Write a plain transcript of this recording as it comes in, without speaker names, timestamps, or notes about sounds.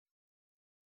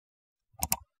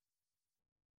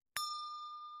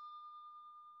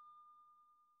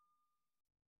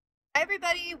Hi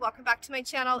everybody, welcome back to my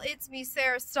channel. It's me,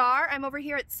 Sarah Starr. I'm over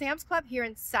here at Sam's Club here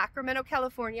in Sacramento,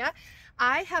 California.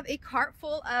 I have a cart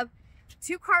full of,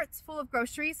 2 carts full of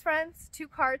groceries, friends, 2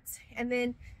 carts, and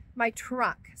then my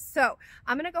trunk. So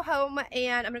I'm gonna go home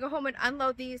and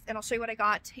unload these, and I'll show you what I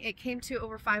got. It came to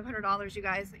over $500, you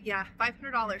guys. Yeah,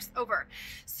 $500 over.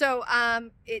 So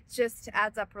it just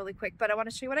adds up really quick, but I want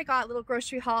to show you what I got, a little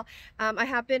grocery haul. I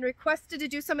have been requested to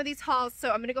do some of these hauls, so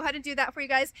I'm gonna go ahead and do that for you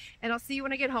guys, and I'll see you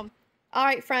when I get home. All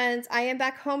right, friends, I am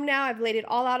back home now. I've laid it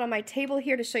all out on my table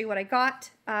here to show you what I got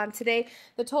today.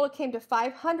 The total came to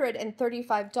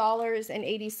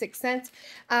 $535.86.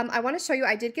 I want to show you,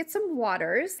 I did get some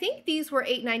waters. I think these were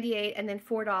 $8.98 and then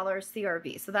 $4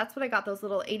 CRV. So that's what I got, those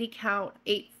little 80 count,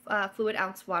 8 fluid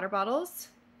ounce water bottles.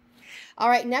 All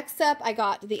right, next up, I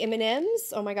got the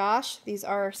M&Ms. Oh my gosh, these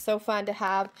are so fun to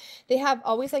have. They have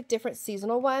always like different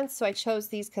seasonal ones, so I chose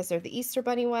these because they're the Easter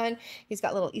Bunny one. He's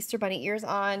got little Easter Bunny ears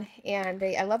on, and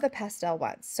I love the pastel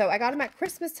ones. So I got them at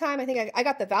Christmas time. I think I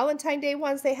got the Valentine Day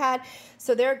ones they had,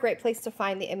 so they're a great place to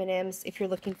find the M&Ms if you're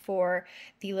looking for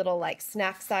the little like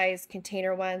snack size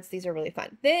container ones. These are really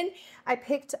fun. Then I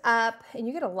picked up, and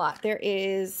you get a lot. There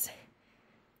is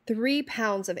 3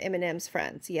 pounds of M&Ms,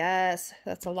 friends. Yes,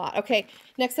 that's a lot. Okay,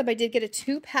 next up, I did get a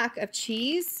 2-pack of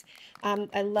cheese.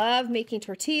 I love making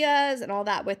tortillas and all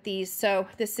that with these. So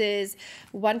this is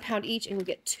 1 pound each, and you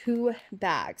get 2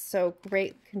 bags. So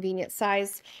great, convenient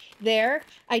size there.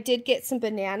 I did get some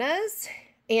bananas.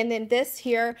 And then this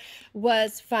here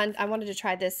was fun. I wanted to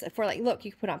try this for like, look,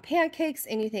 you can put on pancakes,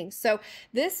 anything. So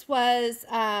this was,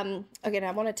 again,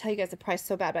 I want to tell you guys the price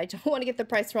so bad, but I don't want to get the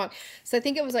price wrong. So I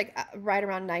think it was like right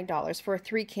around $9 for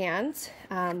 3 cans.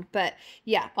 But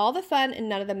yeah, all the fun and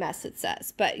none of the mess, it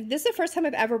says. But this is the first time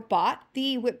I've ever bought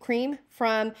the whipped cream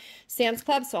from Sam's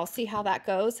Club. So I'll see how that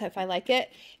goes, if I like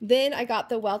it. Then I got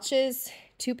the Welch's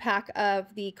 2-pack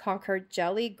of the Concord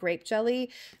jelly, grape jelly.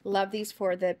 Love these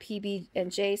for the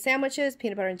PB&J sandwiches,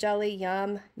 peanut butter and jelly.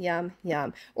 Yum, yum,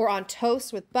 yum. Or on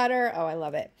toast with butter. Oh, I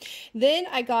love it. Then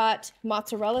I got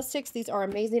mozzarella sticks. These are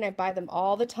amazing. I buy them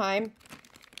all the time.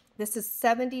 This is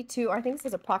 72, or I think this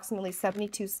is approximately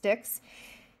 72 sticks.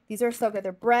 These are so good.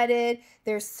 They're breaded.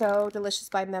 They're so delicious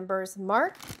by Members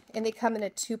Mark, and they come in a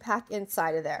 2-pack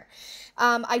inside of there.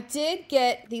 I did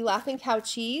get the Laughing Cow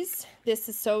cheese. This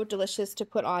is so delicious to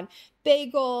put on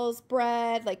bagels,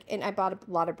 bread, and I bought a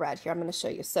lot of bread here. I'm going to show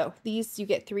you. So these, you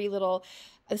get 3 little,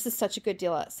 this is such a good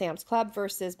deal at Sam's Club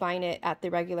versus buying it at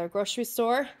the regular grocery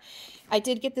store. I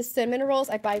did get the cinnamon rolls.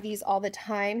 I buy these all the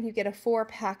time. You get a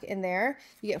 4-pack in there.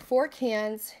 You get 4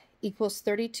 cans. Equals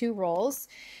 32 rolls.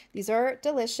 These are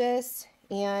delicious,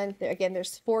 and again,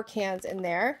 there's 4 cans in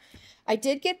there. I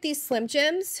did get these Slim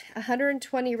Jims,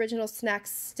 120 original snack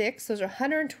sticks. Those are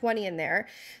 120 in there.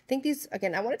 I think these,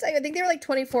 again, I want to tell you, I think they were like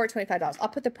 $24, $25. I'll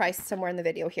put the price somewhere in the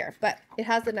video here, but it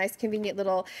has a nice convenient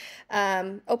little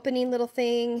opening little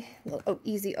thing, little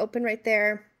easy open right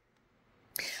there.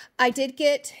 I did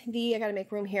get the, I gotta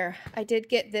make room here. I did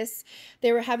get this.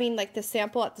 They were having like the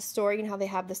sample at the store. You know how they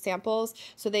have the samples?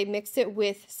 So they mixed it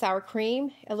with sour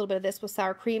cream, a little bit of this with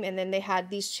sour cream, and then they had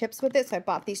these chips with it. So I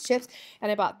bought these chips,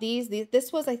 and I bought these.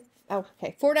 This was, oh,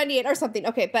 okay, $4.98 or something.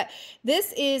 Okay, but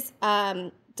this is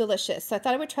delicious. So I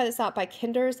thought I would try this out by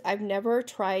Kinder's. I've never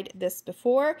tried this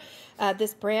before,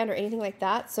 this brand or anything like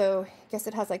that. So I guess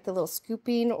it has like the little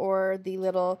scooping or the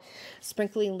little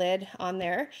sprinkling lid on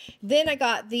there. Then I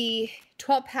got the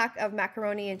 12-pack of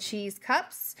macaroni and cheese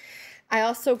cups. I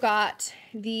also got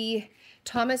the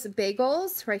Thomas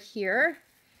bagels right here.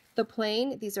 The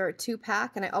plain, these are a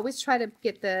 2-pack, and I always try to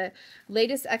get the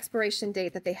latest expiration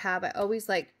date that they have. I always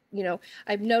like, you know,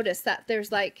 I've noticed that there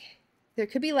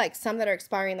could be like some that are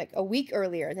expiring like a week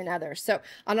earlier than others. So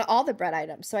on all the bread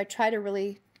items. So I try to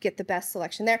really get the best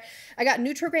selection there. I got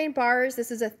Nutri-Grain bars. This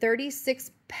is a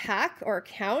 36-pack or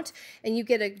count, and you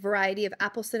get a variety of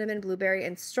apple, cinnamon, blueberry,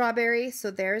 and strawberry. So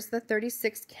there's the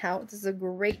 36 count. This is a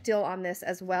great deal on this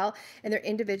as well. And they're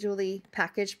individually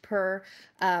packaged per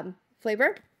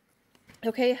flavor.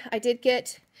 Okay, I did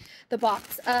get the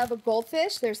box of a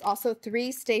goldfish. There's also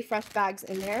 3 Stay Fresh bags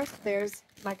in there. So there's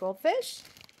my goldfish.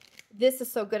 This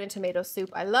is so good in tomato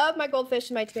soup. I love my goldfish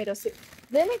and my tomato soup.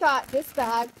 Then I got this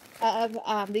bag of,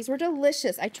 these were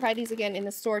delicious. I tried these again in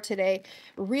the store today.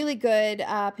 Really good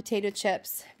potato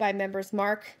chips by Members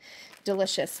Mark.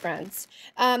 Delicious, friends.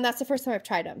 That's the first time I've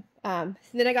tried them.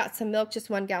 Then I got some milk, just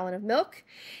 1 gallon of milk.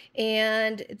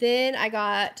 And then I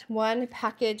got 1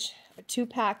 package, a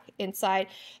 2-pack inside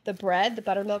the bread, the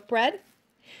buttermilk bread.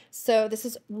 So this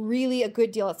is really a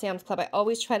good deal at Sam's Club. I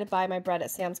always try to buy my bread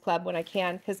at Sam's Club when I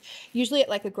can, because usually at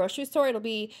like a grocery store, it'll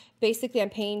be basically I'm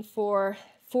paying for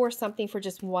 4 something for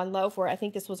just 1 loaf, where I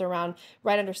think this was around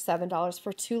right under $7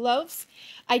 for 2 loaves.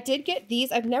 I did get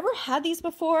these. I've never had these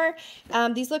before.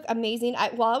 These look amazing.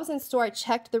 While I was in store, I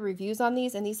checked the reviews on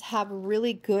these, and these have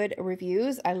really good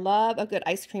reviews. I love a good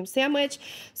ice cream sandwich.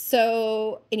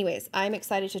 So anyways, I'm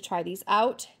excited to try these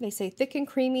out. They say thick and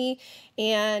creamy.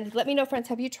 And let me know, friends,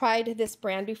 have you tried this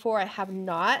brand before? I have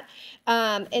not.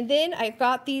 And then I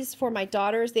got these for my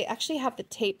daughters. They actually have the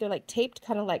tape. They're like taped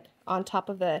kind of like on top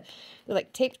of they're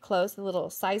like taped closed, the little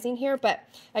sizing here. But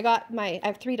I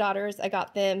have 3 daughters. I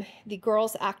got them the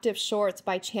Girls Active Shorts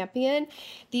by Champion.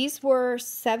 These were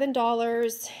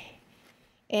 $7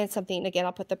 and something. Again,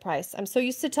 I'll put the price. I'm so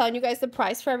used to telling you guys the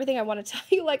price for everything. I want to tell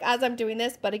you like as I'm doing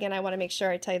this, but again, I want to make sure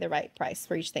I tell you the right price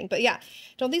for each thing. But yeah,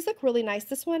 don't these look really nice?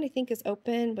 This one I think is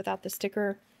open without the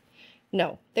sticker.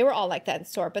 No, they were all like that in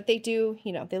store, but they do,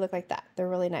 you know, they look like that. They're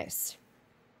really nice.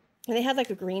 And they had like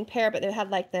a green pair, but they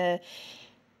had like a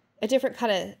different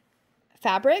kind of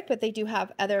fabric, but they do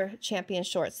have other Champion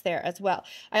shorts there as well.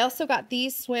 I also got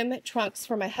these swim trunks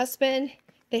for my husband.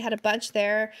 They had a bunch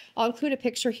there. I'll include a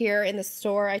picture here in the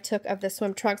store I took of the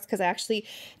swim trunks because I actually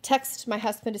texted my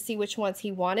husband to see which ones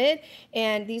he wanted.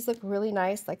 And these look really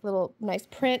nice, like little nice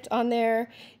print on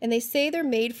there. And they say they're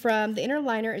made from, the inner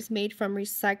liner is made from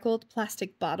recycled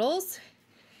plastic bottles.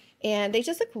 And they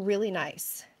just look really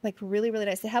nice, like really, really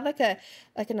nice. They have like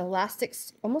an elastic,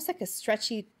 almost like a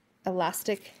stretchy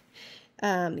elastic,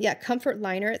 yeah, comfort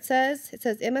liner, it says. It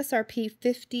says MSRP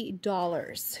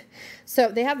 $50. So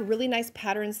they have really nice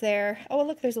patterns there. Oh,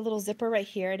 look, there's a little zipper right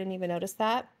here. I didn't even notice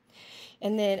that.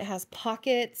 And then it has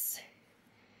pockets.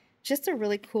 Just a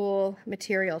really cool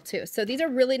material too. So these are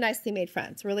really nicely made,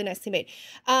 friends, really nicely made.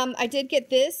 I did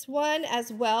get this one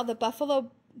as well, the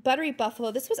Buttery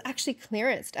Buffalo. This was actually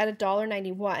clearanced at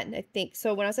 $1.91, I think.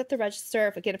 So when I was at the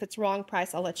register, again, if it's wrong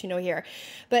price, I'll let you know here.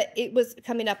 But it was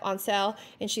coming up on sale,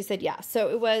 and she said, yeah. So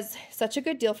it was such a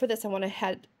good deal for this. I went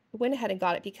ahead and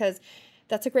got it because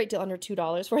that's a great deal, under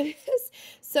 $2 for this.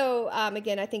 So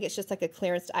again, I think it's just like a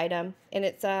clearance item, and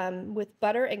it's with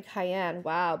butter and cayenne.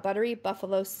 Wow, Buttery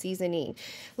Buffalo seasoning.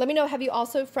 Let me know, have you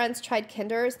also, friends, tried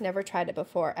Kinder's? Never tried it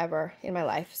before, ever in my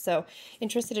life. So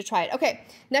interested to try it. Okay,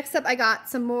 next up, I got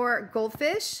some more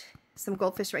goldfish. Some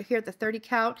goldfish right here at the 30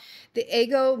 count. The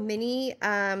Eggo mini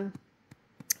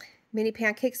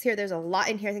pancakes here. There's a lot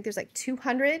in here. I think there's like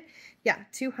 200. Yeah,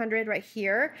 200 right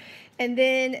here. And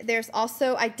then there's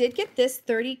also, I did get this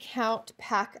 30 count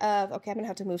pack of, okay, I'm going to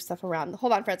have to move stuff around.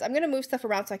 Hold on, friends. I'm going to move stuff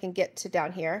around so I can get to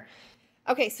down here.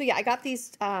 Okay, so yeah, I got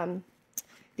these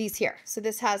here. So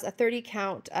this has a 30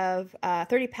 count of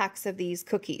 30 packs of these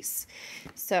cookies.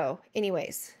 So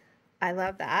anyways, I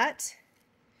love that.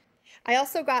 I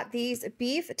also got these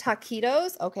beef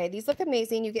taquitos. Okay, these look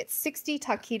amazing. You get 60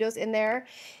 taquitos in there,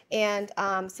 and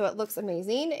so it looks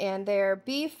amazing. And they're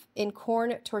beef in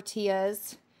corn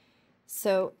tortillas.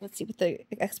 So let's see what the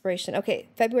expiration. Okay,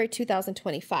 February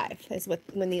 2025 is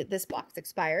when this box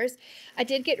expires. I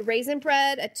did get raisin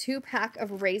bread, a 2-pack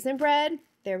of raisin bread.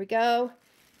 There we go.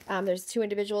 There's 2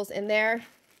 individuals in there.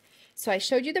 So I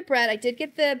showed you the bread. I did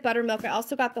get the buttermilk. I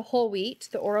also got the whole wheat,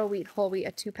 the Oro wheat whole wheat,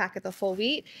 a 2-pack of the whole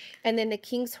wheat. And then the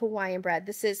King's Hawaiian bread.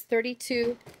 This is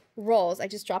 32 rolls. I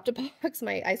just dropped a box.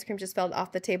 My ice cream just fell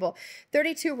off the table.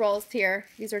 32 rolls here.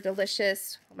 These are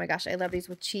delicious. Oh my gosh, I love these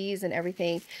with cheese and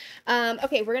everything.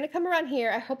 Okay, we're going to come around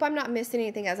here. I hope I'm not missing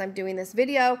anything as I'm doing this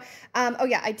video. Oh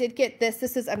yeah, I did get this.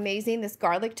 This is amazing. This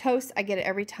garlic toast. I get it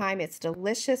every time. It's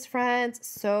delicious, friends.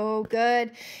 So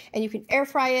good. And you can air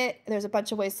fry it. There's a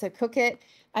bunch of ways to cook it.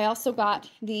 I also got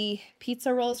the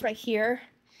pizza rolls right here.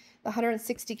 The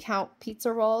 160 count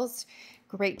pizza rolls.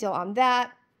 Great deal on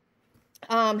that.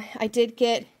 I did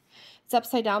get, it's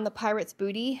upside down, the Pirate's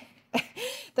Booty.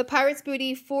 The Pirate's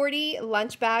Booty 40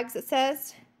 lunch bags, it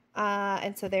says.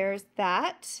 And so there's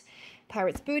that.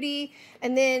 Pirate's Booty.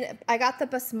 And then I got the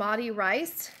basmati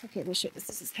rice. Okay, let me show you this.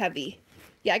 This is heavy.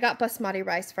 Yeah, I got basmati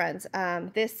rice, friends.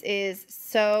 This is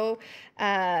so,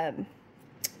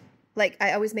 like,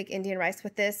 I always make Indian rice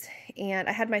with this, and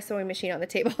I had my sewing machine on the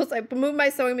table, so I moved my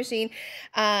sewing machine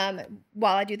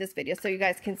while I do this video so you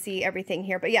guys can see everything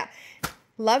here. But yeah,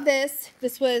 love this.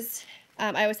 This was,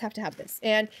 I always have to have this,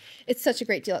 and it's such a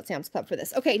great deal at Sam's Club for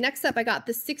this. Okay, next up, I got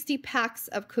the 60 packs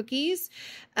of cookies.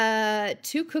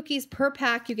 2 cookies per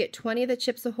pack. You get 20 of the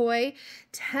Chips Ahoy,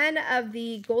 10 of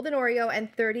the Golden Oreo, and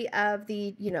 30 of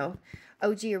the, you know,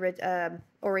 OG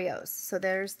Oreos. So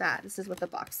there's that. This is what the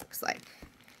box looks like.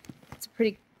 It's a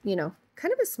pretty, you know,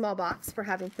 kind of a small box for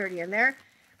having 30 in there.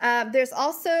 There's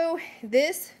also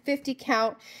this 50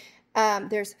 count.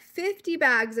 There's 50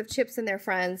 bags of chips in there,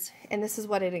 friends, and this is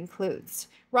what it includes.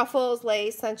 Ruffles,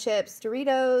 Lay's, Sun Chips,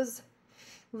 Doritos,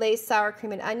 Lay's sour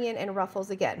cream and onion, and Ruffles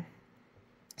again.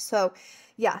 So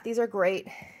yeah, these are great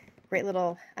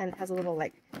little, and it has a little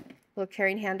like little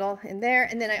carrying handle in there.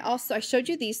 And then I showed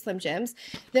you these Slim Jims.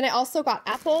 Then I also got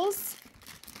apples.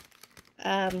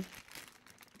 The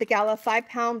Gala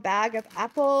 5-pound bag of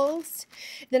apples.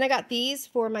 Then I got these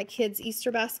for my kids'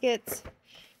 Easter baskets.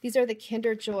 These are the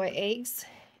Kinder Joy eggs.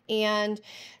 And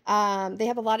they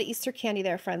have a lot of Easter candy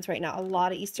there, friends, right now. A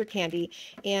lot of Easter candy.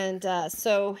 And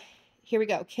so here we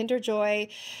go. Kinder Joy.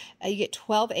 You get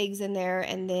 12 eggs in there.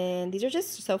 And then these are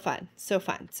just so fun. So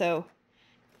fun. So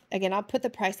again, I'll put the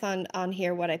price on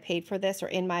here, what I paid for this, or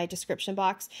in my description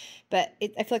box. But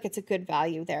I feel like it's a good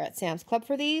value there at Sam's Club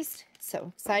for these.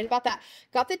 So excited about that.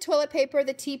 Got the toilet paper,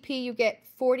 the TP. You get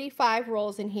 45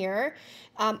 rolls in here.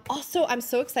 Also, I'm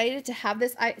so excited to have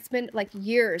this. It's been like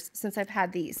years since I've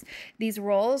had these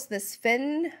rolls. This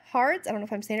Finn Hearts, I don't know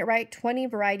if I'm saying it right, 20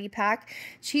 variety pack.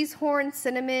 Cheese horn,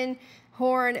 cinnamon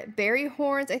horn, berry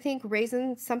horns, I think,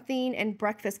 raisin something, and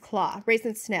breakfast claw,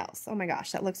 raisin snails. Oh my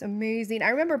gosh, that looks amazing. I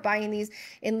remember buying these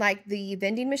in like the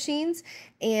vending machines,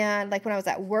 and like when I was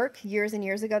at work years and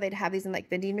years ago, they'd have these in like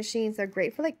vending machines. They're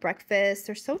great for like breakfast.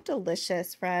 They're so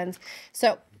delicious, friends.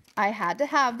 So I had to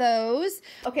have those.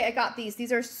 Okay, I got these.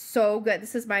 These are so good.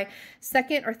 This is my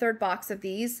second or third box of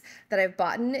these that I've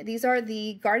bought. These are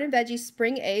the Garden Veggie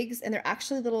spring eggs, and they're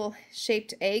actually little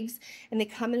shaped eggs, and they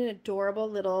come in an adorable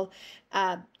little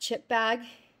chip bag.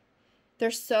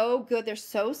 They're so good. They're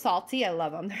so salty. I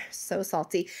love them. They're so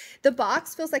salty. The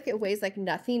box feels like it weighs like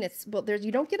nothing.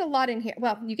 You don't get a lot in here.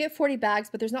 Well, you get 40 bags,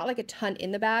 but there's not like a ton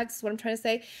in the bags, is what I'm trying to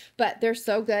say. But they're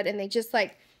so good, and they just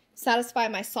like satisfy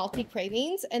my salty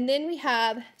cravings. And then we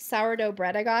have sourdough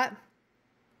bread I got.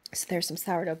 So there's some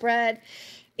sourdough bread.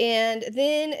 And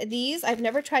then these, I've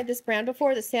never tried this brand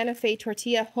before, the Santa Fe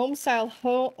Tortilla Home Style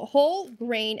Whole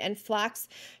Grain and Flax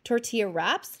Tortilla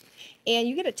Wraps. And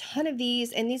you get a ton of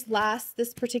these, and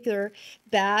this particular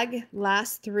bag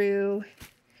lasts through,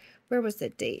 where was the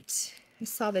date? I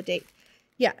saw the date.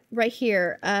 Yeah, right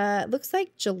here. It looks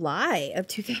like July of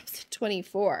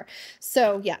 2024.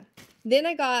 So yeah. Then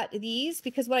I got these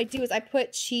because what I do is I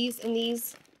put cheese in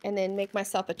these and then make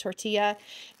myself a tortilla.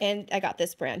 And I got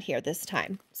this brand here this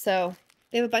time. So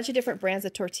they have a bunch of different brands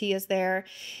of tortillas there.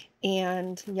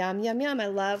 And yum, yum, yum. I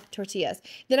love tortillas.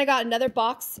 Then I got another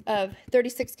box of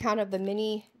 36 count of the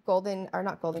mini golden, or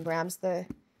not golden grams, the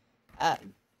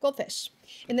goldfish.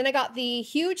 And then I got the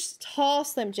huge, tall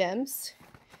Slim Jims.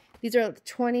 These are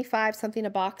 25 something a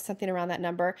box, something around that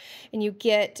number. And you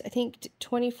get, I think,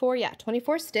 24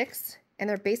 sticks. And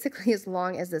they're basically as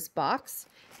long as this box.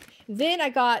 Then I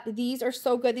got, these are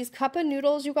so good. These cup of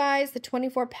noodles, you guys, the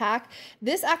 24 pack.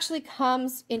 This actually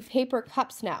comes in paper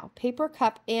cups now. Paper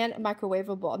cup and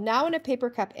microwavable. Now in a paper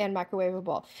cup and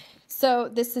microwavable. So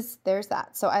there's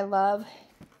that. So I love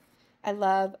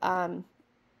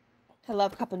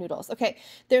cup of noodles. Okay,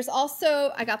 there's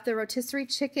also, I got the rotisserie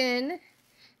chicken.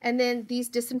 And then these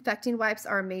disinfecting wipes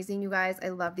are amazing, you guys. I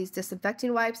love these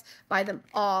disinfecting wipes. Buy them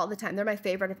all the time. They're my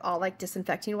favorite of all like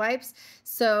disinfecting wipes.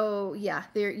 So yeah,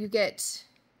 you get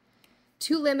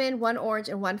 2 lemon, 1 orange,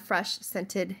 and 1 fresh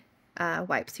scented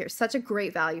wipes here. Such a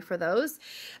great value for those.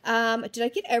 Did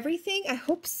I get everything? I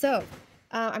hope so.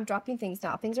 I'm dropping things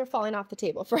now. Things are falling off the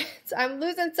table, friends. I'm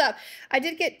losing stuff. I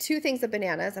did get 2 things of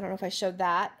bananas. I don't know if I showed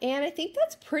that. And I think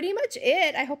that's pretty much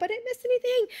it. I hope I didn't miss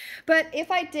anything. But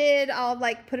if I did, I'll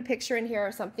like put a picture in here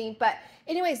or something. But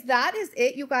anyways, that is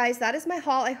it, you guys. That is my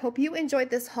haul. I hope you enjoyed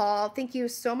this haul. Thank you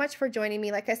so much for joining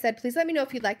me. Like I said, please let me know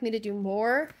if you'd like me to do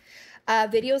more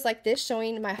videos like this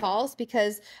showing my hauls,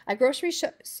 because I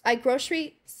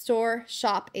grocery store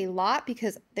shop a lot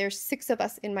because there's 6 of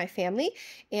us in my family.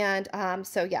 And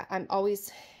so yeah, I'm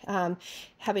always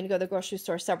having to go to the grocery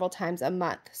store several times a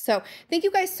month. So thank you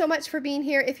guys so much for being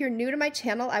here. If you're new to my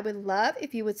channel, I would love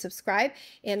if you would subscribe.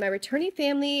 And my returning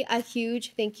family, a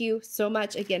huge thank you so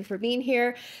much again for being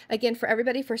here. Again, for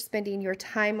everybody for spending your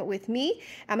time with me.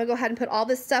 I'm gonna go ahead and put all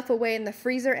this stuff away in the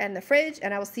freezer and the fridge,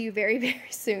 and I will see you very, very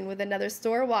soon with another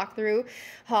store walkthrough,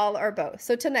 haul, or both.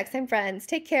 So till next time, friends,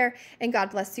 take care and God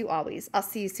bless you always. I'll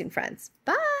see you soon, friends.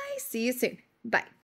 Bye. See you soon. Bye.